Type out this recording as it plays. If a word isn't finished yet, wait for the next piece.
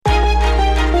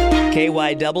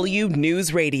KYW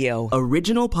News Radio.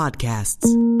 Original podcasts.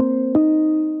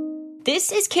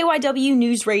 This is KYW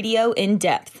News Radio In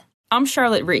Depth. I'm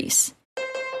Charlotte Reese.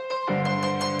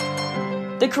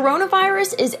 The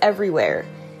coronavirus is everywhere.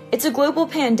 It's a global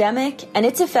pandemic, and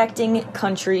it's affecting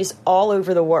countries all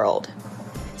over the world.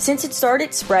 Since it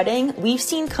started spreading, we've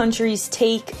seen countries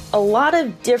take a lot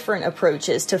of different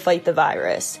approaches to fight the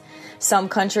virus. Some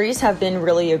countries have been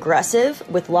really aggressive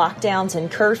with lockdowns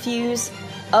and curfews,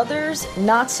 others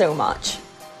not so much.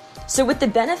 So with the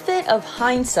benefit of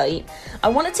hindsight, I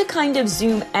wanted to kind of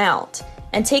zoom out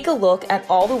and take a look at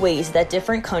all the ways that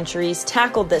different countries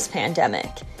tackled this pandemic.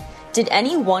 Did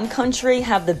any one country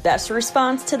have the best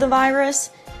response to the virus?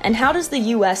 And how does the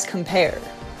U.S. compare?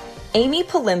 Amy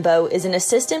Palumbo is an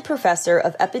assistant professor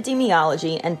of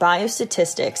epidemiology and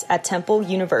biostatistics at Temple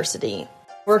University.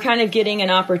 We're kind of getting an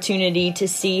opportunity to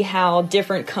see how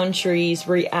different countries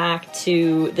react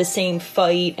to the same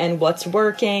fight and what's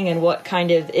working and what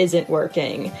kind of isn't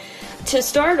working. To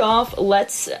start off,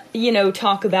 let's,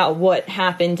 talk about what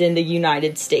happened in the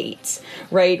United States,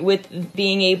 right? With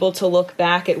being able to look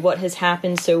back at what has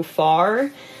happened so far,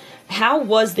 how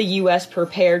was the U.S.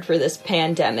 prepared for this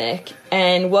pandemic?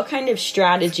 And what kind of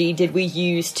strategy did we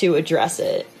use to address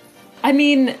it? I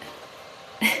mean,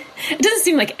 it doesn't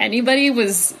seem like anybody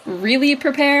was really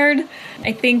prepared.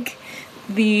 I think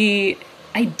the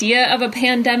idea of a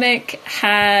pandemic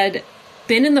had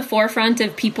been in the forefront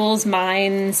of people's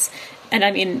minds. And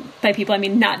I mean, by people, I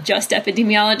mean not just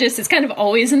epidemiologists. It's kind of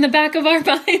always in the back of our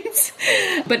minds.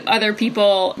 But other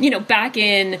people, back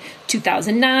in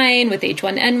 2009 with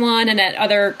H1N1 and at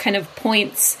other kind of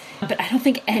points. But I don't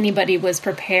think anybody was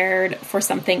prepared for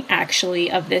something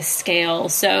actually of this scale.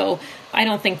 So I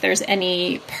don't think there's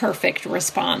any perfect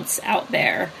response out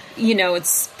there.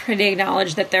 It's pretty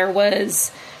acknowledged that there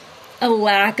was a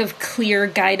lack of clear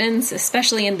guidance,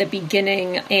 especially in the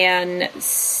beginning, and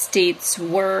states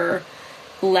were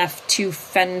left to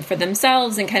fend for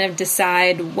themselves and kind of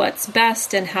decide what's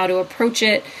best and how to approach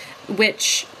it,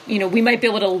 which, we might be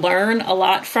able to learn a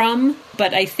lot from,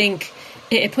 but I think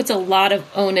it puts a lot of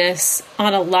onus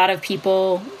on a lot of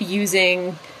people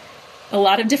using a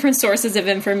lot of different sources of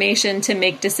information to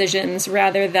make decisions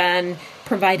rather than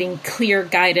providing clear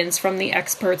guidance from the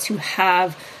experts who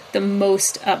have the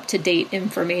most up-to-date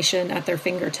information at their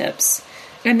fingertips.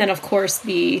 And then, of course,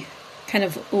 the kind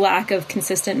of lack of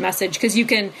consistent message, because you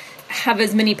can have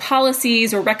as many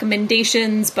policies or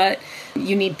recommendations, but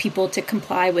you need people to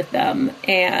comply with them.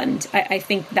 And I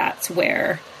think that's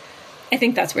where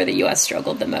the U.S.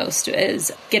 struggled the most,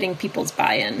 is getting people's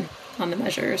buy-in on the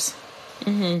measures.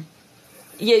 Mm-hmm.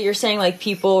 Yeah, you're saying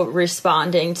people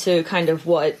responding to kind of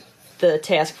what the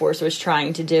task force was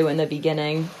trying to do in the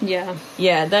beginning. Yeah.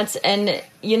 Yeah,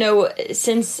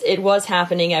 since it was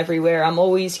happening everywhere, I'm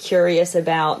always curious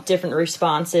about different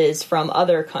responses from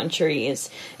other countries,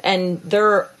 and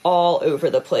they're all over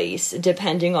the place,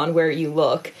 depending on where you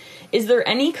look. Is there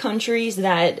any countries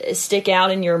that stick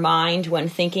out in your mind when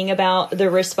thinking about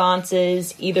the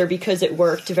responses, either because it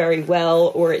worked very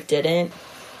well or it didn't?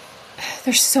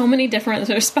 There's so many different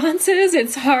responses.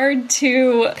 It's hard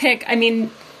to pick. I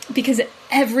mean, because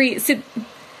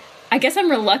I guess I'm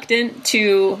reluctant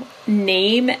to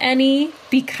name any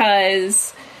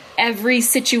because every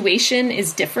situation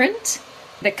is different.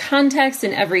 The context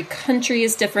in every country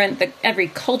is different. Every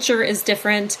culture is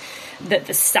different.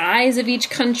 The size of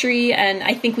each country. And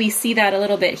I think we see that a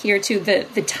little bit here too.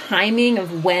 The timing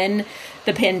of when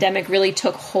the pandemic really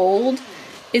took hold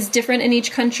is different in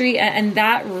each country. And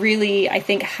that really, I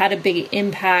think, had a big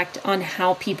impact on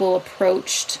how people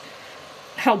approached,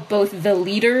 how both the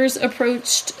leaders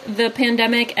approached the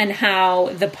pandemic and how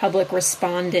the public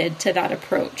responded to that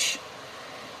approach.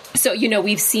 So,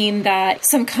 we've seen that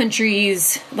some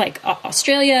countries like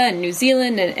Australia and New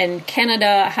Zealand and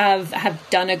Canada have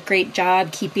done a great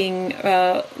job keeping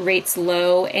rates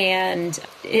low, and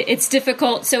it's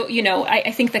difficult. So,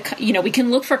 I think we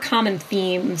can look for common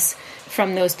themes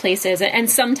from those places, and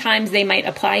sometimes they might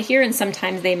apply here and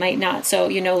sometimes they might not. So,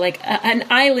 an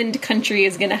island country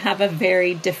is going to have a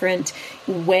very different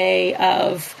way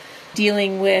of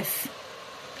dealing with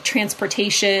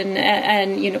transportation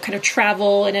and kind of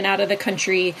travel in and out of the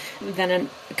country than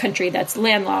a country that's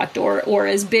landlocked or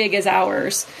as big as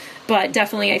ours. But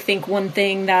definitely, I think one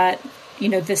thing that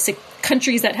the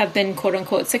countries that have been quote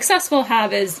unquote successful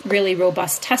have is really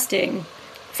robust testing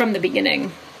from the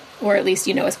beginning, or at least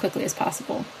as quickly as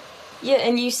possible. Yeah,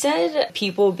 and you said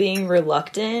people being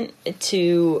reluctant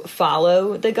to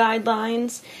follow the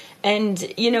guidelines.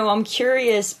 And, I'm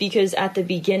curious because at the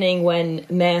beginning when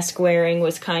mask wearing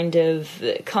was kind of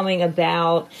coming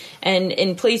about and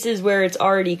in places where it's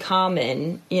already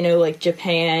common, like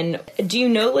Japan, do you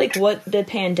know like what the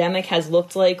pandemic has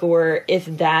looked like or if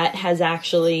that has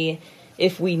actually,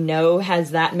 if we know,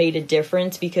 has that made a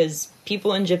difference? Because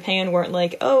people in Japan weren't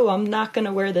like, oh, I'm not going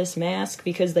to wear this mask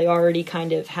because they already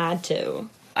kind of had to.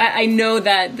 I know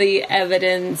that the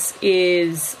evidence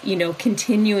is,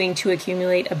 continuing to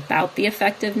accumulate about the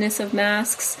effectiveness of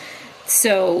masks.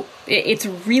 So it's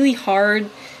really hard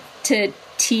to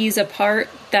tease apart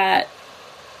that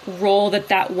role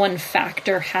that one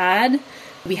factor had.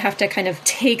 We have to kind of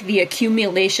take the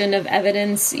accumulation of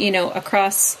evidence,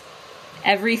 across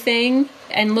everything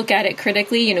and look at it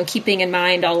critically, keeping in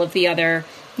mind all of the other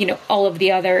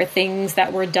things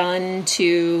that were done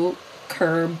to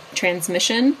curb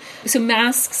transmission. So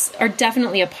masks are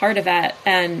definitely a part of that.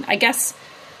 And I guess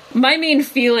my main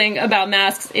feeling about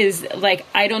masks is like,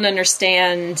 I don't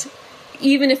understand,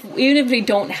 even if we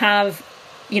don't have,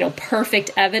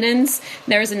 perfect evidence,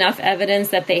 there's enough evidence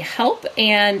that they help.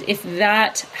 And if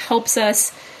that helps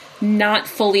us not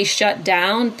fully shut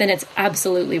down, then it's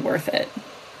absolutely worth it.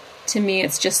 To me,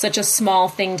 it's just such a small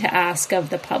thing to ask of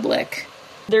the public.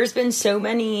 There's been so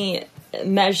many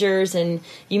measures, and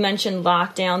you mentioned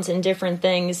lockdowns and different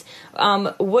things.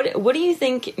 What do you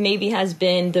think maybe has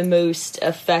been the most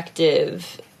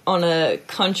effective on a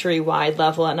countrywide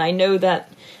level? And I know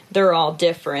that they're all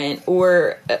different.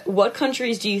 Or what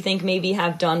countries do you think maybe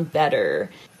have done better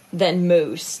than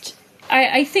most?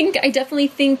 I definitely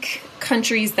think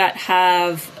countries that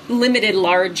have limited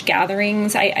large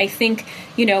gatherings. I think,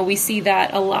 we see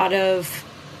that a lot of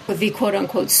the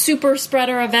quote-unquote super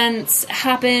spreader events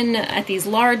happen at these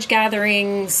large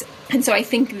gatherings. And so I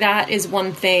think that is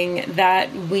one thing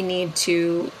that we need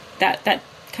to, that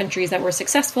countries that were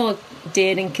successful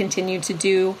did and continue to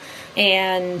do.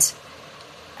 And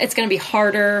it's going to be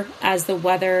harder as the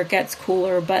weather gets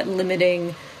cooler, but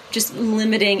limiting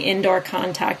indoor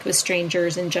contact with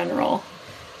strangers in general.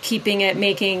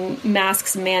 Making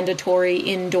masks mandatory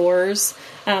indoors.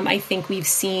 I think we've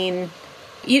seen,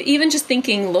 even just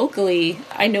thinking locally,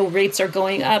 I know rates are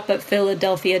going up, but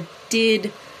Philadelphia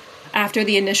did, after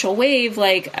the initial wave,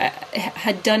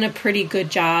 had done a pretty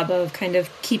good job of kind of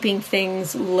keeping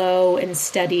things low and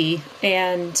steady.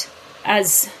 And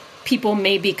as people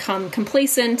may become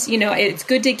complacent, it's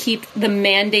good to keep the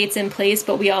mandates in place,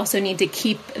 but we also need to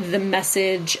keep the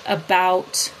message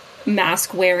about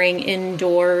mask wearing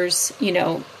indoors,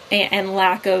 and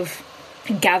lack of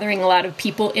gathering a lot of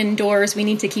people indoors. We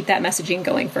need to keep that messaging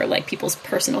going for people's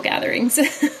personal gatherings.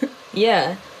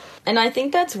 Yeah. And I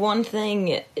think that's one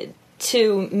thing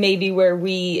too, maybe where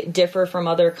we differ from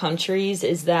other countries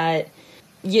is that,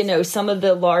 some of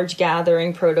the large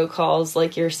gathering protocols,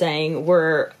 like you're saying,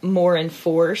 were more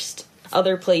enforced.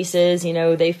 Other places,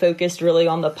 they focused really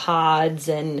on the pods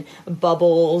and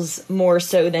bubbles more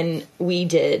so than we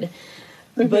did.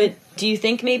 Mm-hmm. But do you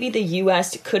think maybe the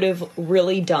U.S. could have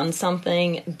really done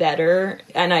something better?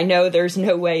 And I know there's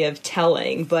no way of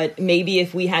telling, but maybe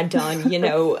if we had done,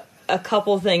 a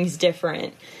couple things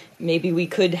different, maybe we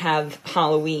could have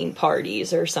Halloween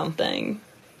parties or something.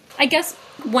 I guess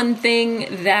one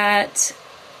thing that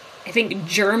I think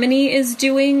Germany is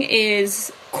doing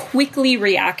is quickly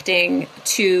reacting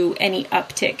to any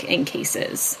uptick in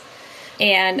cases.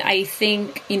 And I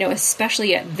think,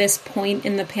 especially at this point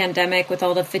in the pandemic with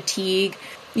all the fatigue,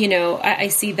 I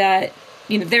see that,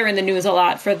 they're in the news a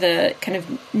lot for the kind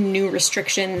of new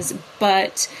restrictions,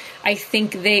 but I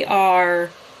think they're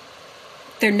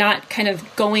not kind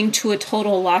of going to a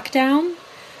total lockdown.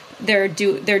 They're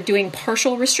doing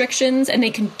partial restrictions, and they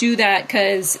can do that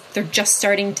because they're just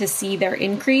starting to see their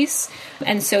increase.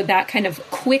 And so that kind of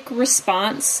quick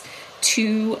response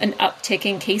to an uptick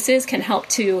in cases can help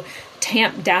to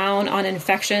tamp down on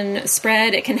infection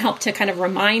spread. It can help to kind of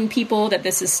remind people that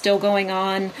this is still going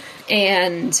on.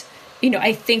 And,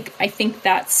 I think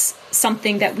that's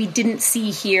something that we didn't see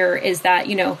here is that,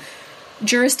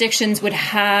 jurisdictions would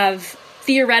have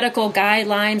theoretical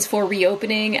guidelines for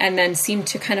reopening and then seem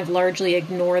to kind of largely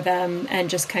ignore them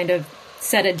and just kind of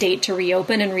set a date to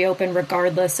reopen and reopen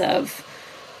regardless of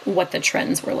what the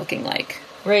trends were looking like.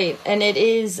 Right. And it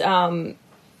is,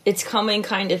 it's coming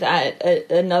kind of at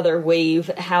another wave,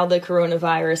 how the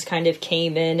coronavirus kind of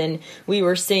came in, and we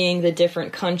were seeing the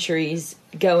different countries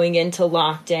going into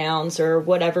lockdowns or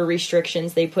whatever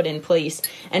restrictions they put in place.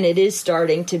 And it is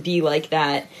starting to be like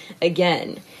that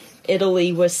again.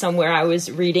 Italy was somewhere I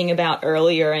was reading about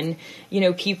earlier, and,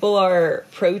 people are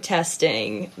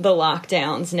protesting the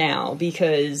lockdowns now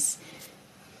because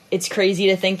it's crazy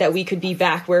to think that we could be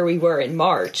back where we were in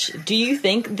March. Do you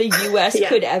think the U.S.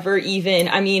 could ever even,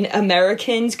 I mean,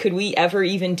 Americans, could we ever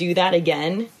even do that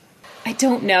again? I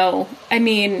don't know. I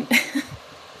mean,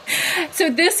 so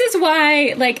this is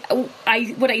why, like,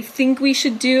 what I think we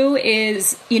should do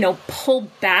is, you know, pull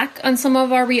back on some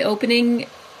of our reopening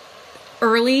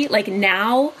early, like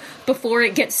now, before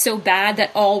it gets so bad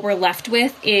that all we're left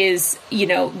with is, you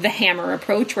know, the hammer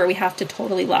approach where we have to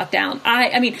totally lock down.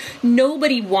 I mean,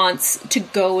 nobody wants to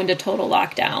go into total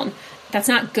lockdown. That's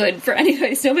not good for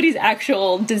anybody. It's nobody's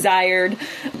actual desired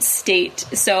state.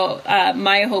 So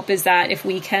my hope is that if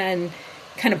we can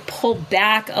kind of pull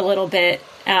back a little bit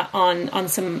on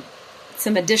some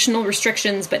additional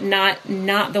restrictions, but not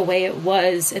the way it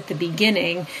was at the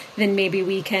beginning, then maybe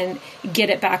we can get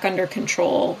it back under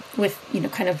control with, you know,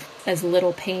 kind of as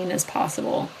little pain as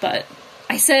possible. But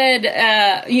I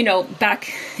said, you know,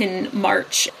 back in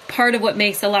March, part of what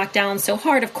makes the lockdown so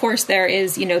hard, of course, there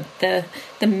is, you know, the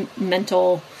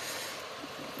mental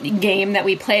game that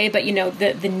we play, but, you know,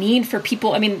 the need for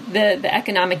people, I mean, the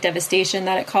economic devastation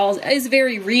that it calls is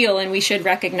very real, and we should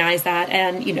recognize that.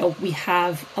 And, you know, we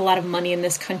have a lot of money in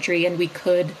this country, and we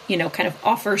could, you know, kind of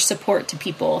offer support to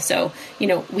people. So, you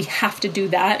know, we have to do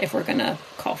that if we're going to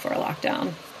call for a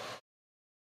lockdown.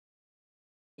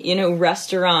 You know,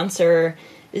 restaurants are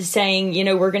saying, you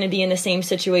know, we're going to be in the same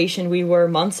situation we were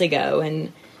months ago,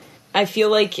 and I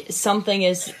feel like something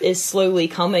is slowly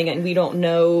coming, and we don't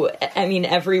know. I mean,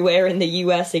 everywhere in the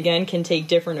U.S., again, can take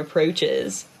different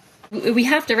approaches. We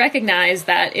have to recognize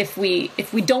that if we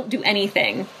don't do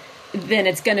anything, then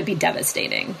it's going to be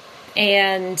devastating.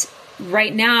 And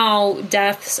right now,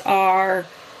 deaths are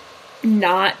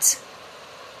not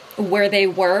where they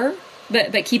were.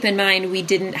 But keep in mind, we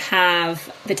didn't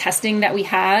have the testing that we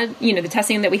had. You know, the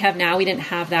testing that we have now, we didn't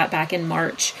have that back in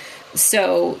March.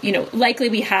 So, you know, likely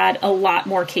we had a lot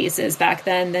more cases back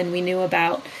then than we knew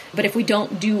about. But if we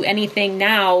don't do anything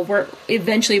now,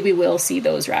 eventually we will see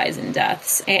those rise in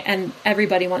deaths. And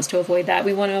everybody wants to avoid that.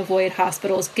 We want to avoid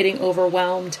hospitals getting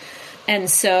overwhelmed. And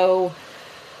so,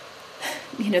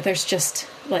 you know, there's just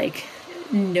like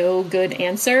no good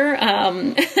answer.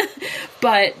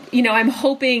 But, you know, I'm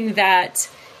hoping that,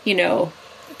 you know,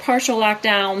 partial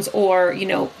lockdowns or, you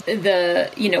know, the,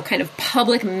 you know, kind of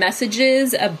public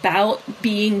messages about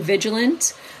being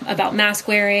vigilant, about mask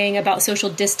wearing, about social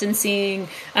distancing,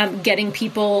 getting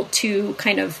people to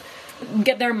kind of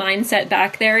get their mindset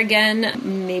back there again,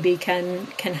 maybe can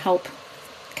help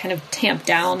kind of tamp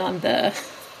down on the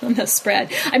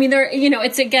spread. I mean, there, you know,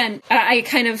 it's again, I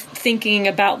kind of thinking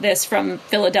about this from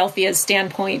Philadelphia's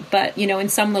standpoint, but, you know, in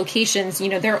some locations, you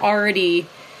know, they're already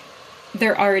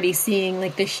seeing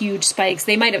like the huge spikes.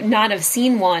 They might have not have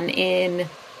seen one in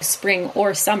spring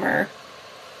or summer,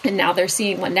 and now they're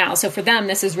seeing one now. So for them,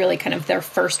 this is really kind of their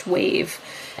first wave.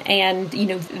 And, you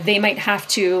know, they might have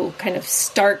to kind of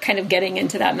start kind of getting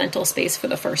into that mental space for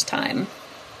the first time.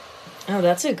 Oh,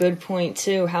 that's a good point,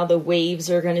 too, how the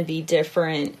waves are going to be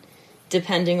different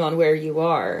depending on where you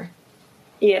are.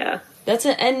 Yeah.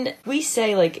 And we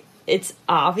say, like, it's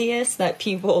obvious that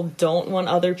people don't want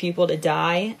other people to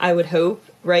die, I would hope,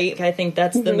 right? I think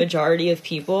that's the majority of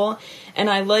people.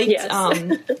 And I liked,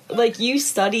 like, you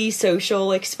study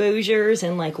social exposures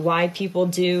and, like, why people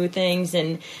do things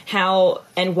and how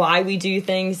and why we do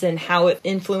things and how it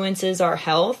influences our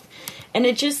health. And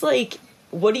it just, like,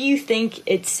 what do you think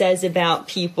it says about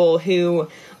people who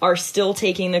are still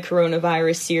taking the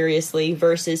coronavirus seriously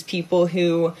versus people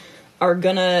who are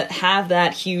gonna have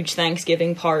that huge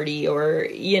Thanksgiving party or,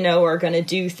 you know, are gonna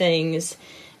do things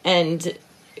and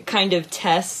kind of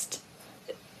test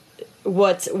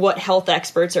what health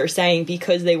experts are saying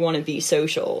because they want to be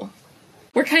social?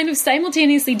 We're kind of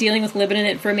simultaneously dealing with limited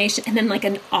information and then like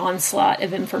an onslaught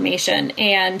of information,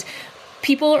 and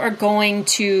people are going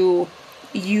to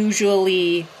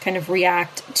usually kind of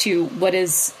react to what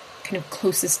is kind of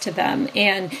closest to them.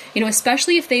 And, you know,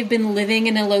 especially if they've been living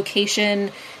in a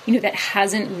location, you know, that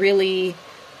hasn't really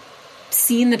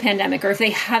seen the pandemic, or if they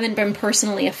haven't been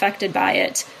personally affected by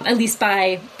it, at least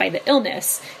by the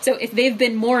illness. So if they've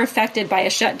been more affected by a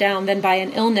shutdown than by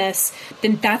an illness,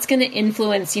 then that's going to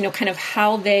influence, you know, kind of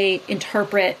how they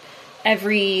interpret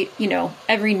every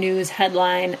news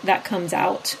headline that comes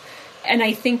out. And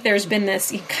I think there's been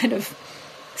this kind of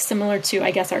similar to,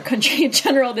 I guess, our country in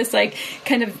general, this like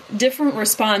kind of different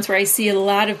response where I see a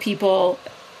lot of people,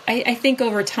 I think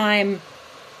over time,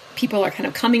 people are kind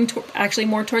of coming to actually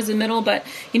more towards the middle. But,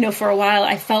 you know, for a while,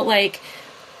 I felt like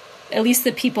at least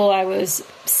the people I was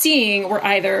seeing were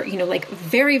either, you know, like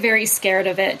very, very scared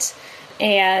of it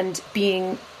and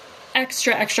being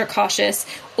extra cautious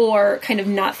or kind of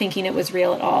not thinking it was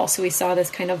real at all. So we saw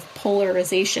this kind of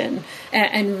polarization.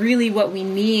 And really what we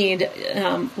need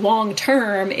long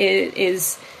term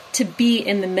is to be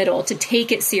in the middle, to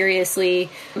take it seriously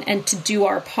and to do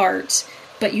our part.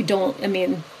 But we don't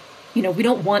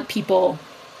want people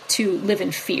to live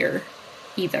in fear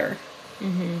either.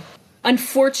 Mm-hmm.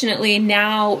 Unfortunately,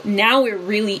 now it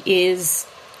really is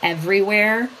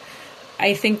everywhere.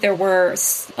 I think there were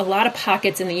a lot of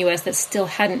pockets in the U.S. that still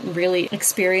hadn't really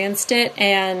experienced it.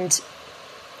 And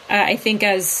I think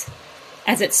as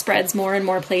it spreads more and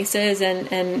more places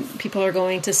and people are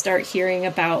going to start hearing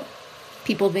about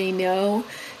people they know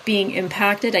being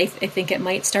impacted, I think it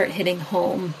might start hitting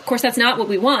home. Of course, that's not what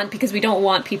we want, because we don't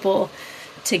want people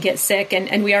to get sick,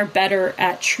 and we are better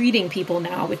at treating people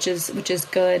now, which is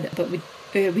good, but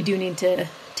we do need to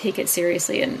take it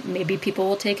seriously, and maybe people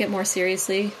will take it more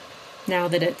seriously now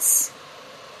that it's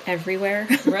everywhere.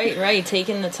 Right,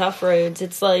 taking the tough roads.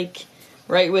 It's like,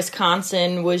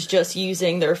 Wisconsin was just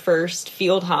using their first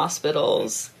field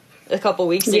hospitals a couple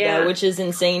weeks ago, which is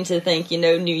insane to think,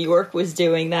 New York was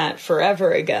doing that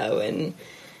forever ago,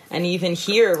 and even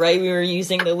here, we were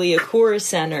using the Leah Kors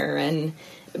Center,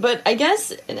 but I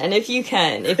guess, and if you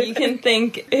can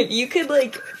think, if you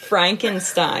could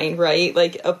Frankenstein,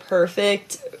 a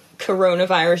perfect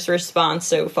coronavirus response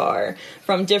so far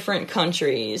from different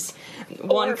countries.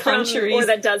 One country, or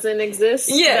that doesn't exist.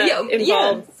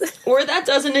 Or that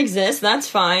doesn't exist. That's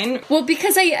fine. Well,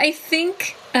 because I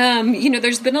think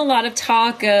there's been a lot of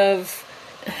talk of,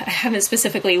 I haven't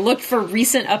specifically looked for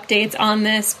recent updates on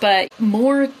this, but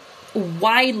more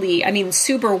widely,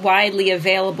 super widely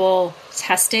available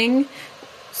testing.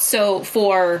 So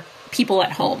for people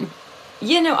at home.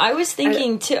 I was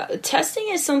thinking testing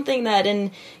is something that,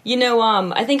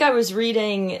 I think I was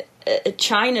reading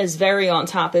China's very on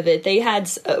top of it. They had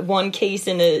one case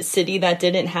in a city that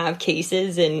didn't have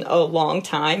cases in a long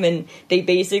time, and they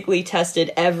basically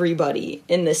tested everybody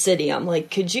in the city. I'm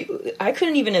like, I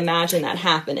couldn't even imagine that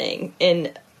happening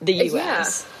in the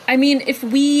U.S. Yeah. If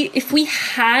we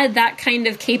had that kind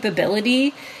of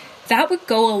capability, that would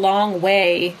go a long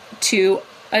way to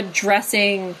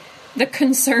addressing the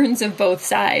concerns of both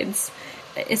sides,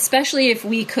 especially if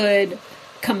we could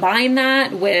combine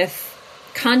that with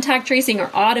contact tracing or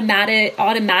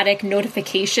automatic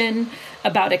notification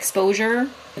about exposure.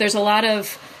 There's a lot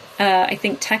of, I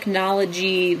think,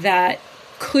 technology that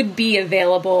could be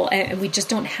available, and we just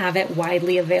don't have it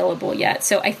widely available yet.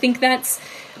 So I think that's,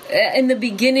 in the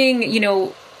beginning,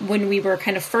 when we were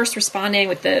kind of first responding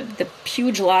with the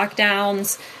huge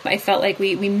lockdowns, I felt like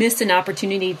we missed an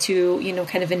opportunity to,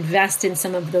 kind of invest in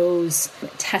some of those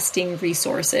testing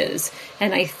resources.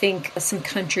 And I think some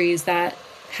countries that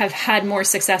have had more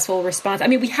successful response,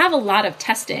 we have a lot of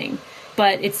testing,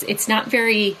 but it's not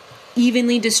very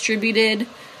evenly distributed.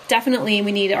 Definitely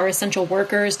we need our essential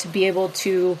workers to be able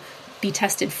to be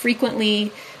tested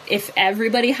frequently. If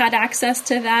everybody had access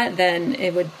to that, then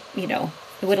it would, it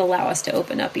would allow us to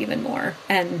open up even more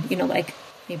and,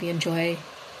 maybe enjoy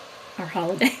our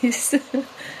holidays.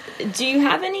 Do you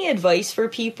have any advice for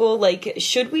people?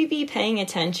 Should we be paying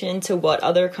attention to what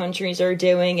other countries are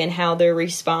doing and how they're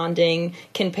responding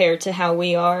compared to how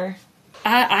we are?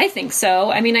 I think so.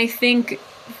 I think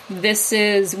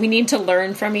we need to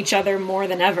learn from each other more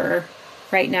than ever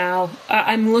right now.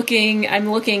 I'm looking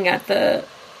at the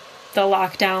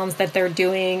lockdowns that they're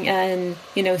doing and,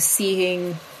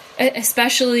 seeing,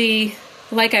 especially,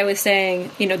 like I was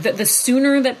saying, the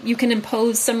sooner that you can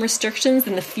impose some restrictions,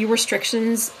 then the fewer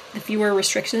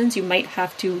restrictions you might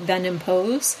have to then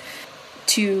impose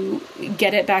to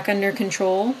get it back under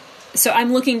control. So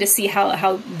I'm looking to see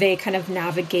how they kind of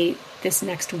navigate this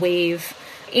next wave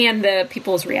and the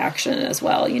people's reaction as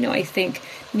well. I think,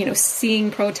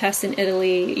 seeing protests in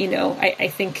Italy, I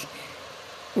think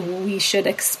we should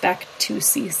expect to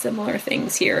see similar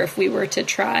things here if we were to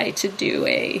try to do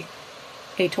a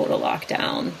total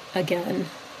lockdown again.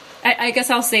 I guess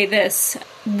I'll say this.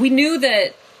 We knew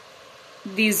that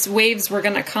these waves were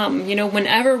going to come.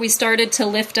 Whenever we started to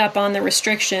lift up on the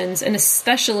restrictions, and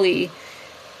especially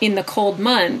in the cold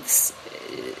months,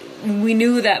 we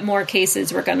knew that more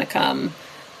cases were going to come.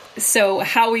 So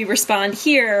how we respond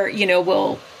here,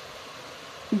 will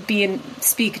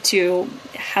speak to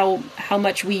how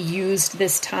much we used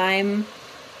this time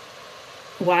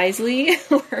wisely,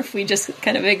 or if we just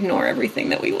kind of ignore everything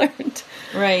that we learned.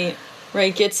 Right.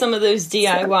 Get some of those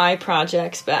DIY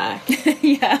projects back.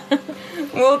 Yeah.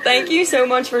 Well, thank you so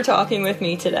much for talking with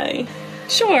me today.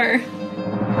 Sure.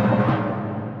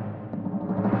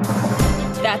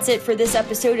 That's it for this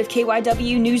episode of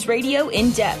KYW News Radio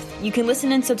In Depth. You can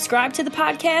listen and subscribe to the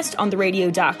podcast on the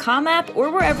radio.com app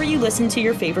or wherever you listen to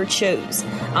your favorite shows.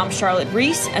 I'm Charlotte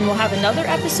Reese, and we'll have another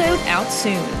episode out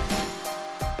soon.